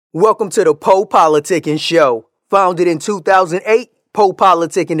Welcome to the Po Politicking Show. Founded in 2008, Po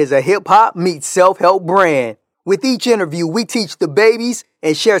Politicking is a hip-hop meets self-help brand. With each interview, we teach the babies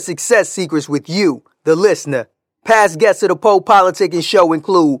and share success secrets with you, the listener. Past guests of the Po Politicking Show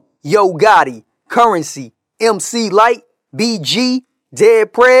include Yo Gotti, Currency, MC Light, BG,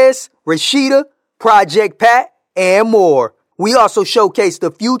 Dead Prez, Rashida, Project Pat, and more. We also showcase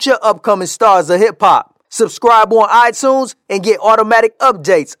the future upcoming stars of hip-hop. Subscribe on iTunes and get automatic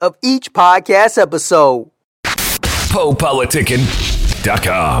updates of each podcast episode.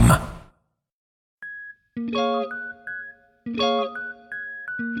 PoPoliticking.com.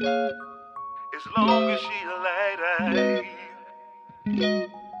 As long as she a lady.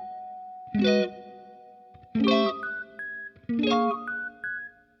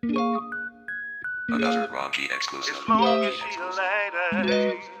 Another Rocky exclusive. As long as she a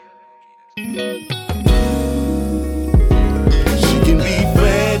lady. She can be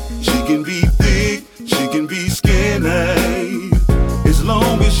fat, she can be thick, she can be skinny. As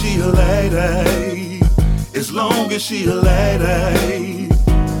long as she a lady. As long as she a lady.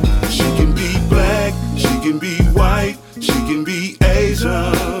 She can be black, she can be white, she can be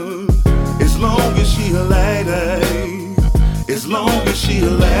Asian. As long as she a lady. As long as she a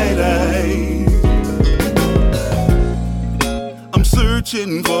lady. I'm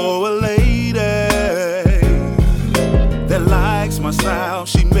searching for a lady that likes my style.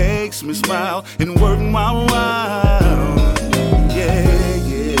 She makes me smile and work my while. Yeah,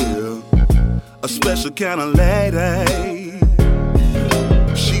 yeah. A special kind of lady.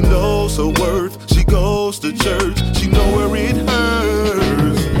 She knows her worth. She goes to church. She know where it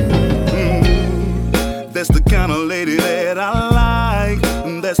hurts. That's the kind of lady that I like.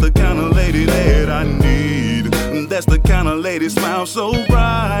 That's the kind of lady that I need. That's the kind of lady smiles so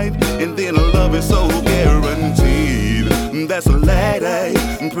bright, and then her love is so guaranteed. That's a lady,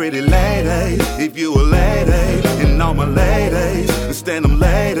 pretty lady. If you a lady, and all my ladies, stand them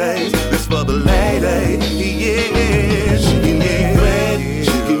ladies. This for the lady, yeah. She can be fat,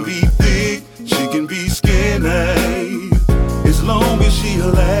 she can be thick, she can be skinny. As long as she a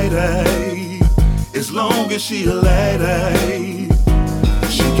lady. As long as she a lady.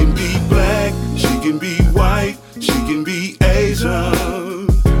 She can be black, she can be white, she can be Asian.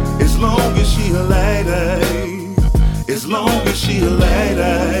 As long as she a lady. As long as she a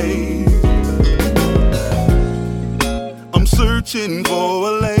lady. I'm searching for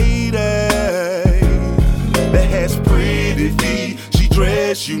a lady that has pretty feet. She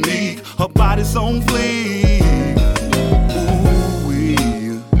dressed unique, her body's on fleek. Ooh-wee.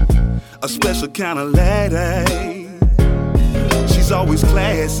 A special kind of lady. She's always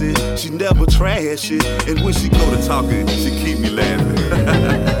classy, she never trash it. And when she go to talking, she keep me laughing.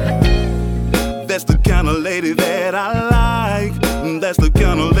 That's the kind of lady that I like. That's the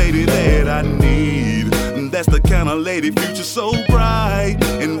kind of lady that I need. That's the kind of lady, future so bright,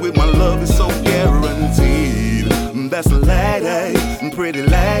 and with my love is so guaranteed. That's a lady, pretty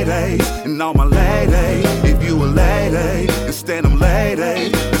ladies, and all my ladies. If you a lady, and stand them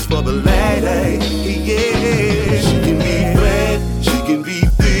ladies. It's for the lady, yeah. She can be fat, she can be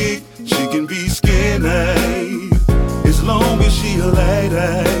thick, she can be skinny. As long as she a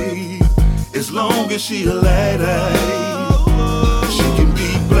lady. As long as she a lady. She can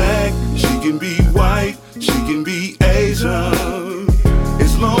be black, she can be white, she can be Asian.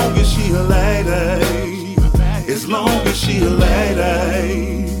 As long as she a lady. As long as she a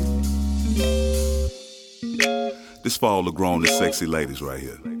lady. This for all the grown and sexy ladies right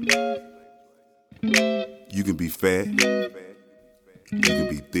here. You can be fat, you can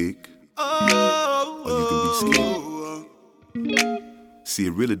be thick, or you can be skinny. See,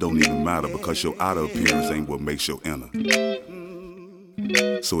 it really don't even matter because your outer appearance ain't what makes your inner.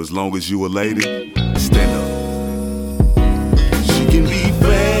 So as long as you a lady, stand up. She can be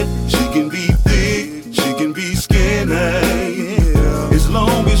fat, she can be thick, she can be skinny. As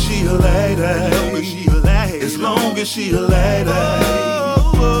long as she a lady. As long as she a lady.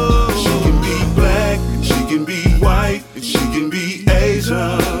 She can be black, she can be white, she can be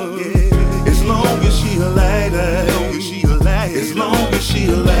Asian. As long as she a lady. As long as she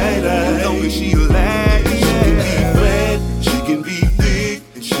a lady. As long as she a lady. She can be fat, she can be thick,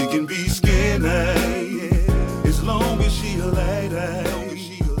 she can be skinny. As long as she a lady.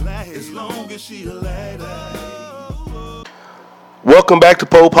 As long as she a lady. Welcome back to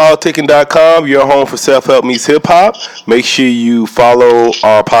PoPoliticking.com, your home for self-help meets hip-hop. Make sure you follow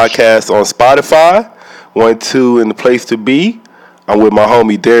our podcast on Spotify. 1, 2, and the place to be. I'm with my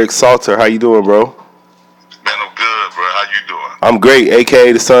homie Derek Salter. How you doing, bro? Man, I'm good, bro. How you doing? I'm great,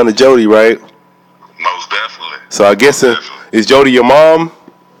 a.k.a. the son of Jody, right? Most definitely. So I guess is Jody your mom?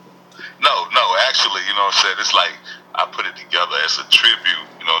 actually, you know what I'm saying, it's like I put it together as a tribute,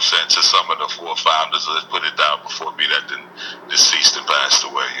 you know what I'm saying, to some of the four founders. Let's put it down before me that then deceased and passed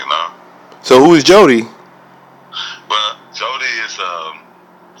away, you know. So who is Jody? Well, Jody is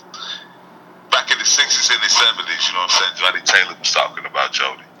back in the 60s and the 70s, you know what I'm saying? Johnny Taylor was talking about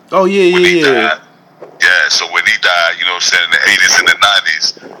Jody. Oh, yeah. Died, yeah, so when he died, you know what I'm saying, in the 80s and the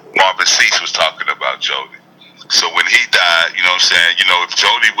 90s, Marvin Cease was talking about Jody. So when he died, you know what I'm saying, you know, if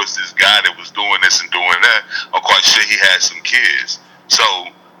Jody was this guy that was doing this and doing that, I'm quite sure he had some kids. So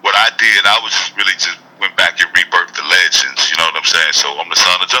what I did, I was really just went back and rebirthed the legends, you know what I'm saying? So I'm the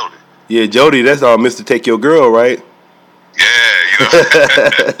son of Jody. Yeah, Jody, that's Mr. Take Your Girl, right? Yeah, you know.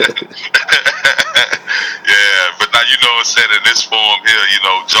 Yeah, but now you know what I'm saying, in this form here, you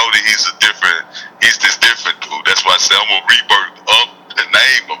know, Jody, he's this different dude. That's why I say I'm gonna rebirth up the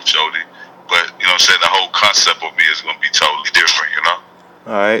name of Jody, but you know what I'm saying, the whole concept of me is gonna be totally different, you know.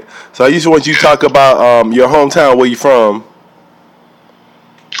 All right. So I just want you to talk about your hometown. Where you from?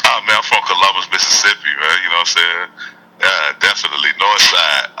 Oh man, I'm from Columbus, Mississippi, man. You know what I'm saying? Yeah, definitely north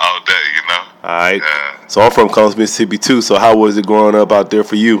side all day, you know. All right. Yeah. So I'm from Columbus, Mississippi too. So how was it growing up out there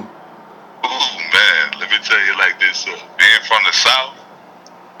for you? Ooh, man, let me tell you like this. Being from the South,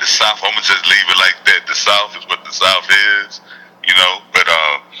 I'm going to just leave it like that. The South is what the South is, you know. But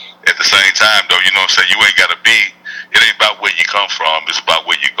at the same time, though, you know what I'm saying, you ain't got to be, it ain't about where you come from. It's about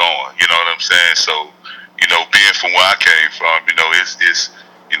where you're going, you know what I'm saying? So, you know, being from where I came from, you know, it's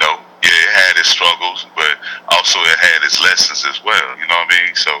you know, yeah, it had its struggles, but also it had its lessons as well, you know what I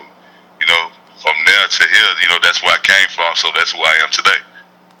mean? So, you know, from there to here, you know, that's where I came from, so that's who I am today.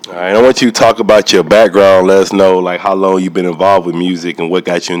 All right, I want you to talk about your background. Let us know, like, how long you've been involved with music and what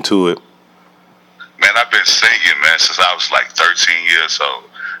got you into it. Man, I've been singing, man, since I was like 13 years old.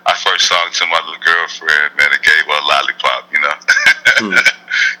 I first sung to my little girlfriend, man, and gave her a lollipop, you know.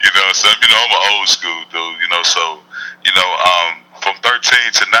 You know, so, you know, I'm an old school dude, you know, so, you know, from 13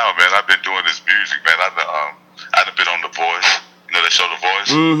 to now, man, I've been doing this music, man. I've been on The Voice, you know, that show The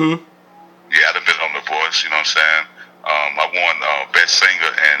Voice? Mm-hmm. Yeah, I've been on The Voice, you know what I'm saying? I won Best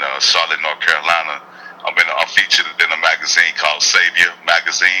Singer in Charlotte, North Carolina. I'm featured in a magazine called Savior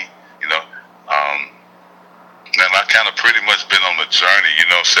Magazine, you know. And I kind of pretty much been on the journey, you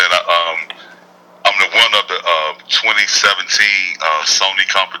know what I'm saying? I'm the one of the 2017 Sony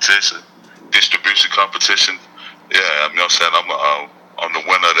competition, distribution competition. Yeah, you know what I'm saying? I'm the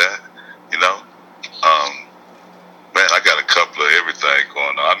winner of that, you know. Man, I got a couple of everything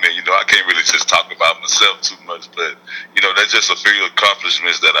going on. I mean, you know, I can't really just talk about myself too much, but, you know, that's just a few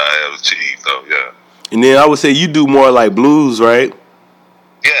accomplishments that I have achieved, though, yeah. And then I would say you do more like blues, right?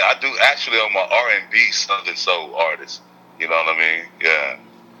 Yeah, I do. Actually, I'm an R&B Southern Soul artist. You know what I mean? Yeah.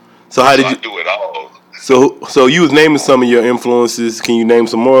 So how did you I do it all. So you was naming some of your influences. Can you name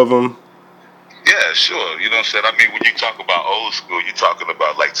some more of them? Yeah, sure. You know what I'm saying? I mean, when you talk about old school, you're talking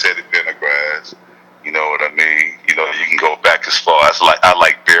about like Teddy Pendergrass. You know what I mean? You know, you can go back as far as I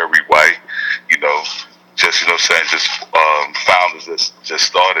like Barry White. You know, just, you know what I'm saying, just founders that just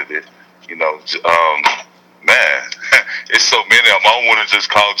started it. You know, man, it's so many of them. I don't want to just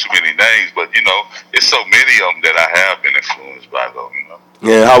call too many names, but, you know, it's so many of them that I have been influenced by, though, you know.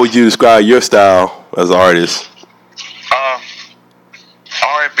 Yeah, how would you describe your style as an artist?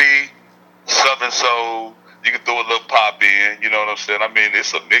 R&B, Southern Soul, you can throw a little pop in, you know what I'm saying? I mean,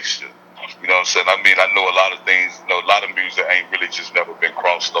 it's a mixture, you know what I'm saying? I mean, I know a lot of things, you know, a lot of music ain't really just never been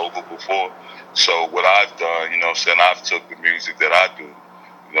crossed over before. So what I've done, you know what I'm saying, I've took the music that I do, you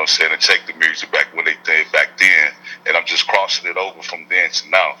know what I'm saying, and take the music back when they did back then, and I'm just crossing it over from then to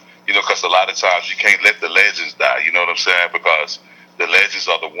now. You know, because a lot of times you can't let the legends die, you know what I'm saying? Because the legends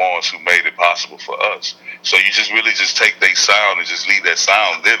are the ones who made it possible for us. So you just really just take their sound and just leave that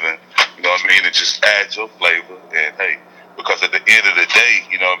sound living, you know what I mean, and just add your flavor. And hey, because at the end of the day,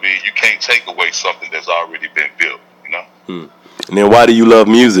 you know what I mean, you can't take away something that's already been built, you know? And then why do you love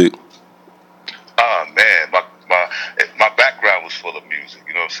music? Man, my background was full of music,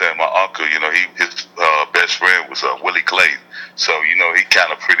 you know what I'm saying? My uncle, you know, his best friend was Willie Clayton. So, you know, he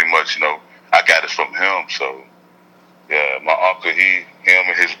kind of pretty much, you know, I got it from him. So, yeah, my uncle, him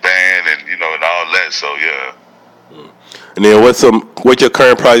and his band and, you know, and all that. So, yeah. And then what's your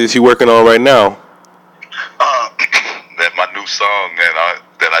current projects you working on right now? That my new song that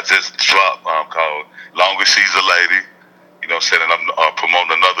I just dropped called Longer She's a Lady. You know what I'm saying? And I'm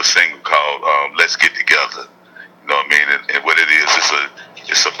promoting another single called Let's Get Together. You know what I mean? And what it is,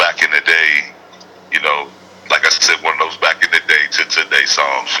 it's a back in the day, you know, like I said, one of those back in the day to today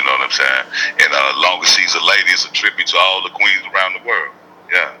songs, you know what I'm saying? And Longer She's a Lady is a tribute to all the queens around the world.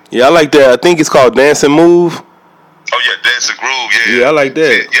 Yeah. Yeah, I like that. I think it's called Dance and Move. Oh, yeah, Dance and Groove, yeah. Yeah, I like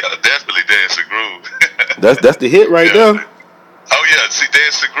that. Yeah, definitely Dance and Groove. That's the hit right there. Oh yeah, see,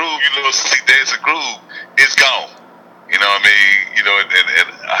 Dance the Groove. Dance the Groove is gone. You know what I mean? You know, and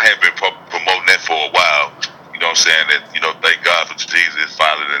I have been promoting that for a while. You know what I'm saying? That, you know, thank God for Jesus, it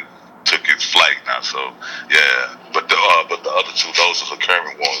finally then took its flight now. So yeah, but the other two, those are the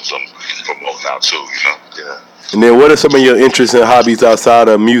current ones I'm promoting now too. You know, yeah. And then, what are some of your interests and hobbies outside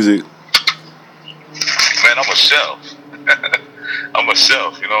of music? Man, I'm a chef. I'm a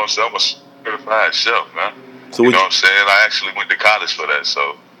chef. You know what I'm saying? I'm a certified chef, man. So you know what I'm saying? I actually went to college for that.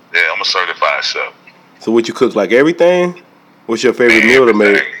 So yeah, I'm a certified chef. So what you cook, like everything? What's your favorite meal to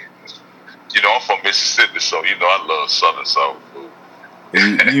make? You know, I'm from Mississippi, so you know I love Southern soul food.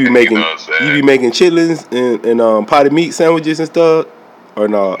 You making you know what I'm saying? You be making chitlins and potted meat sandwiches and stuff, or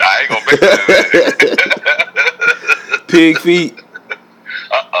no? Nah, I ain't gonna make that. Pig feet.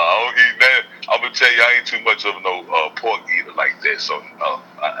 I don't eat that. I'm gonna tell you, I ain't too much of no pork eater like that. So no,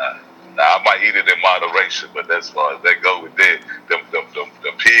 now I might eat it in moderation, but as far as that go with that, them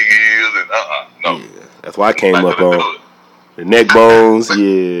pig ears and no. Yeah, that's why I came up on the neck bones.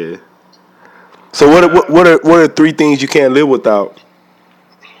 Yeah. So what are 3 things you can't live without?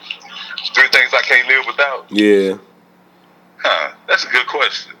 3 things I can't live without? Yeah. That's a good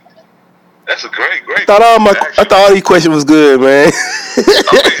question. That's a great. I thought all these questions was good, man. I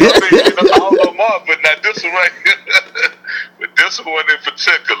mean, you know, all of them are, but now this one right here, but this one in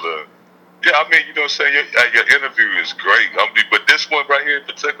particular, yeah, I mean, you know what I'm saying? Your interview is great. But this one right here in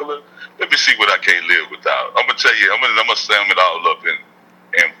particular, let me see what I can't live without. I'm gonna tell you, I'm gonna sum it all up in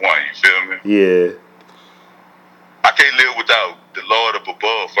one. You feel me? Yeah. I can't live without the Lord up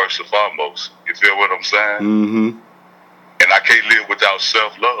above first and foremost. You feel what I'm saying? Mm-hmm. And I can't live without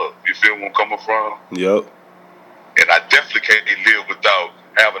self-love. You feel where I'm coming from? Yep. And I definitely can't live without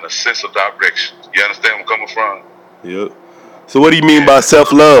having a sense of direction. You understand where I'm coming from? Yep. So what do you mean by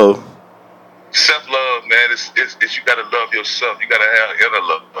self-love? Self-love, man, it's you gotta love yourself. You gotta have inner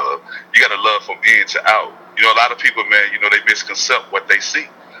love. You gotta love from in to out. You know, a lot of people, man, you know, they misconcept what they see.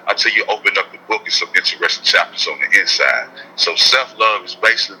 Until you open up the book, it's some interesting chapters on the inside. So self-love is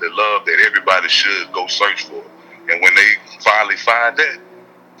basically the love that everybody should go search for. And when they finally find that,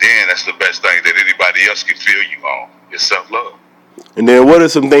 then that's the best thing that anybody else can feel you on, is self-love. And then what are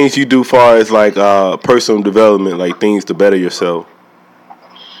some things you do far as like personal development, like things to better yourself?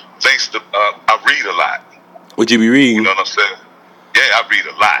 I read a lot. What you be reading? You know what I'm saying? Yeah, I read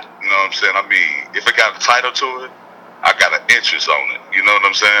a lot. You know what I'm saying? I mean, if it got a title to it, I got an interest on it. You know what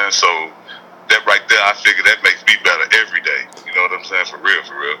I'm saying? So that right there, I figure that makes me better every day. You know what I'm saying? For real,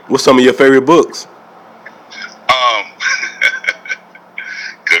 for real. What's some of your favorite books?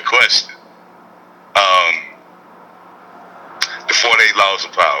 Good question. The 48 Laws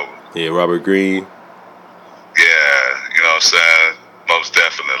of Power. Yeah, Robert Greene. Yeah, you know what I'm saying? Most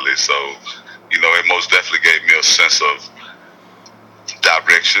definitely. So, you know, it most definitely gave me a sense of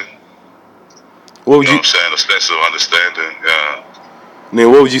direction. What would you know what I'm saying? A sense of understanding, yeah. And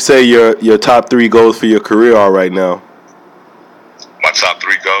then what would you say your top 3 goals for your career are right now? My top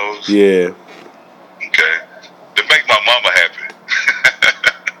 3 goals? Yeah. Okay. To make my mama happy.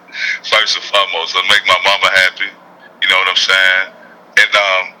 First and foremost, to make my mama happy. You know what I'm saying? And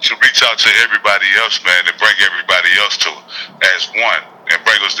to reach out to everybody else, man, and bring everybody else to as one and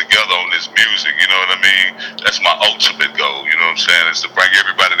bring us together on this music. You know what I mean? That's my ultimate goal. You know what I'm saying? Is to bring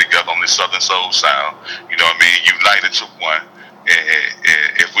everybody together on this Southern Soul sound. You know what I mean? United to one. And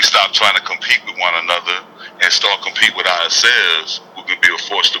if we stop trying to compete with one another and start compete with ourselves, we can be a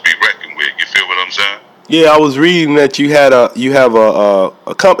force to be reckoned with. You feel what I'm saying? Yeah, I was reading that you have a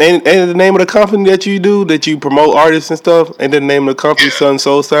company, and the name of the company that you do, that you promote artists and stuff, and the name of the company, Southern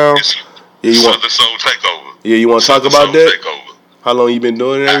Soul Sound. Yeah, Southern Soul Takeover. Yeah, you want to talk about that? Takeover. How long you been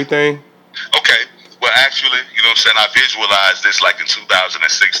doing it and everything? Okay, well actually, you know what I'm saying, I visualized this like in 2016. You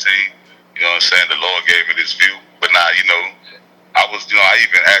know what I'm saying, the Lord gave me this view, but now, you know, I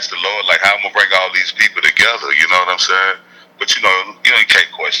even asked the Lord, like, how I'm gonna bring all these people together, you know what I'm saying? But you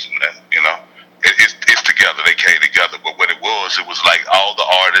can't question that, you know. It's together, they came together. But what it was like all the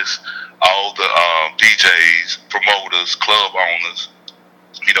artists, all the DJs, promoters, club owners,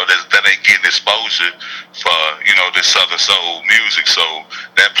 you know, that ain't getting exposure for, you know, this Southern Soul music. So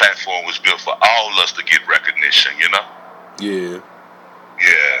that platform was built for all us to get recognition, you know? Yeah.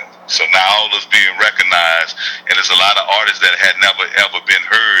 Yeah. So now all us being recognized, and there's a lot of artists that had never ever been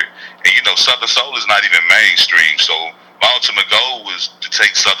heard. And you know, Southern Soul is not even mainstream. So my ultimate goal was to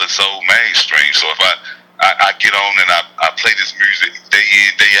take Southern Soul mainstream. So if I get on and I play this music day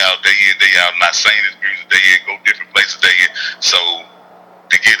in, day out, and I sing this music day in, go different places day in. So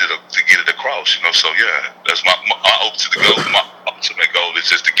to get it across, you know. So yeah, that's my ultimate goal. My ultimate goal is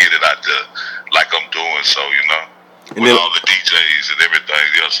just to get it out there, like I'm doing so, you know, And with then- all the DJs and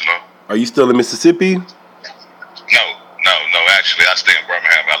everything else, you know. Are you still in Mississippi? No. Actually, I stay in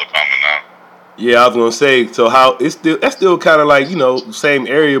Birmingham, Alabama now. Yeah, I was gonna say. So how that's still kind of like, you know, same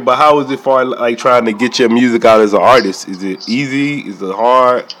area, but how is it for like trying to get your music out as an artist? Is it easy? Is it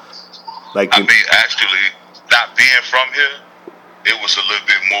hard? Like, I mean, actually, not being from here, it was a little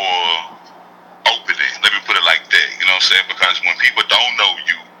bit more opening. Let me put it like that. You know what I'm saying? Because when people don't know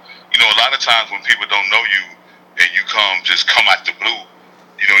you, you know, a lot of times when people don't know you and you come out the blue,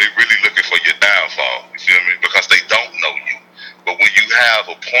 you know, they're really looking for your downfall. You feel me? Because they don't know you. But when you have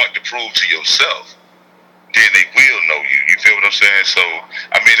a point to prove to yourself, then they will know you. You feel what I'm saying? So,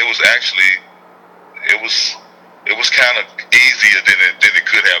 I mean, it was kind of easier than it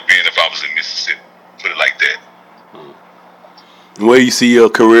could have been if I was in Mississippi. Put it like that. where you see your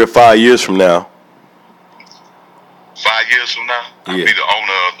career 5 years from now? 5 years from now, Yeah. I'll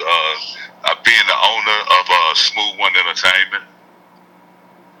be the owner of Smooth One Entertainment.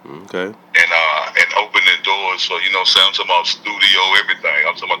 Okay. And opening doors for, you know, I'm talking about studio, everything.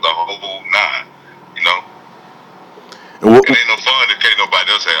 I'm talking about the whole nine, you know. And what, It ain't no fun if can't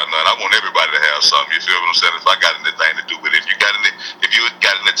nobody else have none. I want everybody to have something. You feel what I'm saying? If I got anything to do with it, if you got an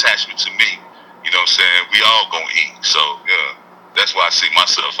attachment to me, you know what I'm saying, we all gonna eat. So yeah, that's why I see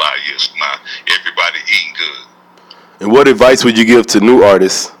myself 5 years from now. Everybody eating good. and what advice would you give to new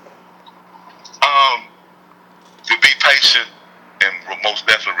artists? To be patient and most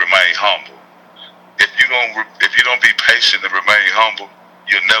definitely remain humble. If you don't be patient and remain humble,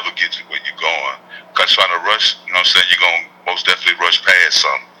 you'll never get to where you're going. Because trying to rush, you know what I'm saying, you're going to most definitely rush past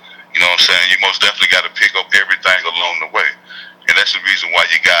something. You know what I'm saying? You most definitely got to pick up everything along the way. And that's the reason why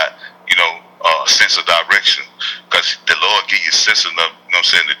you got, you know, a sense of direction. Because the Lord give you sense enough, you know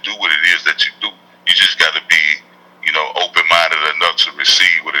what I'm saying, to do what it is that you do. You just got to be, you know, open-minded enough to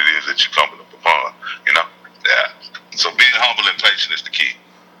receive what it is that you're coming up upon, you know? Yeah. So being humble and patient is the key.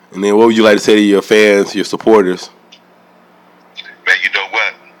 And then what would you like to say to your fans, your supporters? Man, you know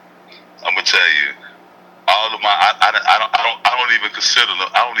what? I'm gonna tell you, all of my I don't even consider them.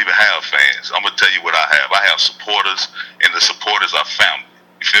 I don't even have fans. I'm gonna tell you what I have. I have supporters, and the supporters are family.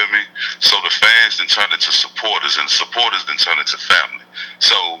 You feel me? So the fans then turn into supporters, and the supporters then turn into family.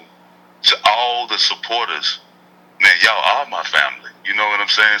 So to all the supporters, man, y'all are my family. You know what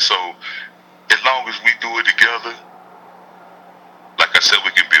I'm saying? So as long as we do it together, like I said, we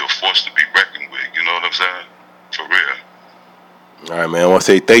can be a force to be reckoned with. You know what I'm saying? For real. All right, man. I want to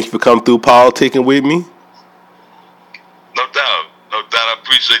say thank you for coming through politicking with me. No doubt. I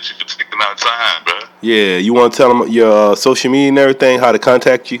appreciate you for taking our time, bro. Yeah, you want to tell them your social media and everything, how to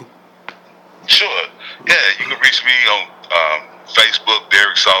contact you? Sure. Yeah, you can reach me on Facebook,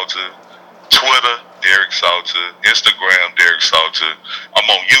 Derek Salter, Twitter, Derek Salter, Instagram, Derek Salter. I'm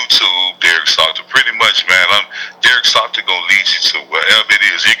on YouTube, Derek Salter. Pretty much, man, Derek Salter gonna lead you to wherever it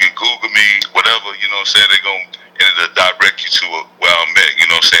is. You can Google me, whatever, you know what I'm saying, they're gonna direct you to where I'm at, you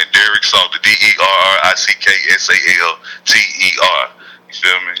know what I'm saying? Derek Salter, DerrickSalter. You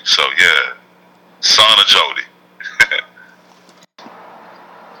feel me? So yeah. Son of Jody.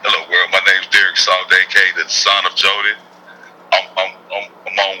 Hello world, my name's Derek Salter, aka the Son of Jody. I'm on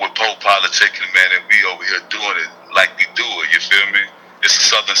with Poe Politicking, man, and we over here doing it like we do it, you feel me? It's a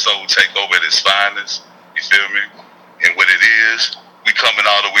Southern Soul takeover at its finest, you feel me? And what it is, we coming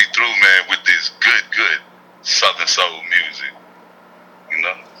all the way through, man, with this good Southern Soul music, you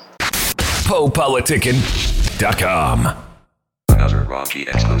know? PoePoliticking.com. Another Rocky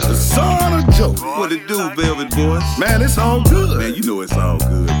exclusive. Son of Joe. What it do, Velvet Boys? Man, it's all good. Man, you know it's all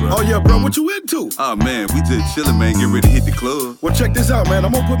good, bro. Oh, yeah, bro, what you into? Oh, man, we just chillin', man. Get ready to hit the club. Well, check this out, man.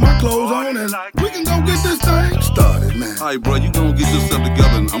 I'm gonna put my clothes on and we can go get this thing started, man. All right, bro, you gonna get yourself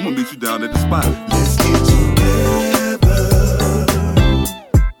together, and I'm gonna meet you down at the spot. Let's get together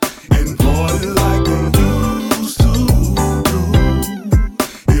and party like we used to do.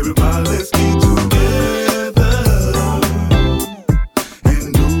 Everybody, let's get together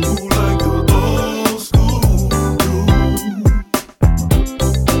and do like the old school do.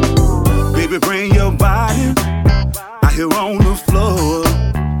 Baby, bring your body out here on the floor.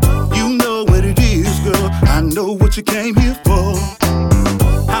 You know what it is, girl. I know what you came here for.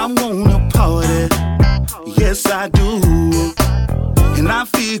 I wanna party, yes I do. And I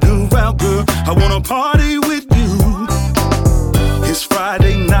figure out, girl, I wanna party with you. It's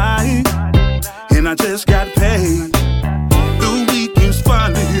Friday night, and I just got paid. The weekend's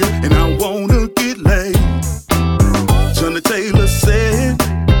finally here, and I wanna get laid. Johnny Taylor said,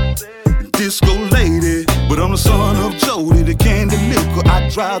 disco lady, but I'm the son of Jody, the candy liquor. I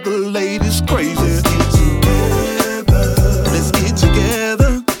drive the ladies crazy. Let's get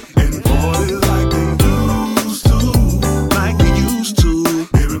together and party like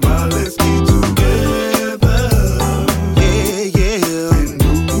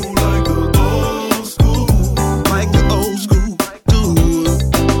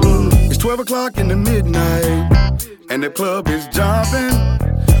 12 o'clock in the midnight, and the club is jumping.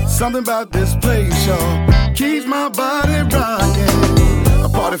 Something about this place, y'all, keeps my body rocking. A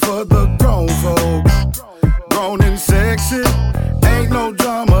party for the grown folks, grown and sexy. Ain't no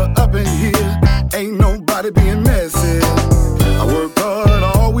drama up in here, ain't nobody being messy. I work hard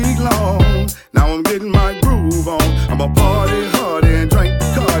all week long, now I'm getting my groove on. I'm a party hard and drink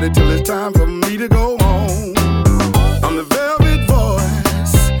Bacardi till it's time for me to go home. I'm the velvet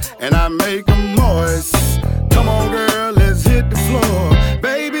voice, and I make 'em moist. Come on, girl, let's hit the floor.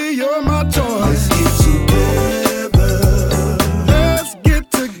 Baby, you're my choice. Let's get together. Let's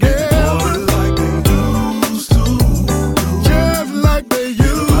get together. Like they used to. Just like they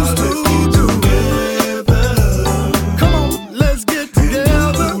used to. Let's get together. Come on, let's get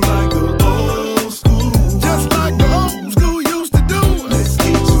together. Like the old school. Just like the old school used to do. Let's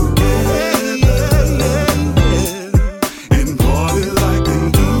get together. And party like they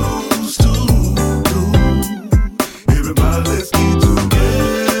used to do. Everybody, let's get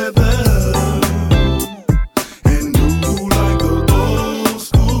together and do like the old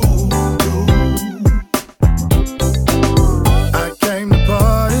school do. I came to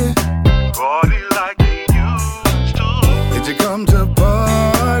party like they used to. Did you come to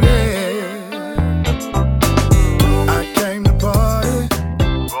party? I came to party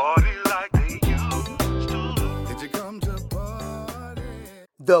like they used to. Did you come to party?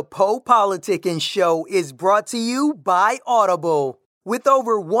 The Poe Politicking Show is brought to you by Audible. With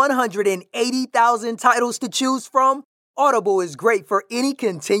over 180,000 titles to choose from, Audible is great for any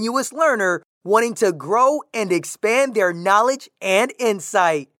continuous learner wanting to grow and expand their knowledge and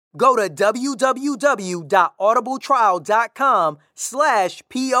insight. Go to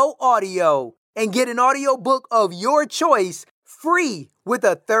www.audibletrial.com/PO Audio and get an audiobook of your choice free with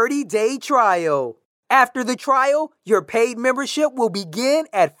a 30-day trial. After the trial, your paid membership will begin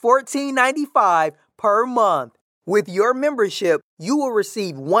at $14.95 per month. With your membership, you will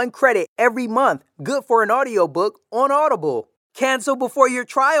receive 1 credit every month, good for an audiobook on Audible. Cancel before your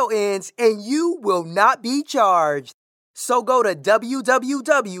trial ends and you will not be charged. So go to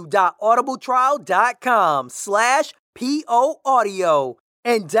www.audibletrial.com/PO Audio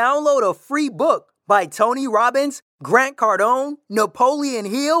and download a free book by Tony Robbins, Grant Cardone, Napoleon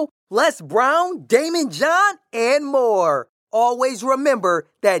Hill, Les Brown, Damon John, and more. Always remember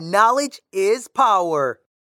that knowledge is power.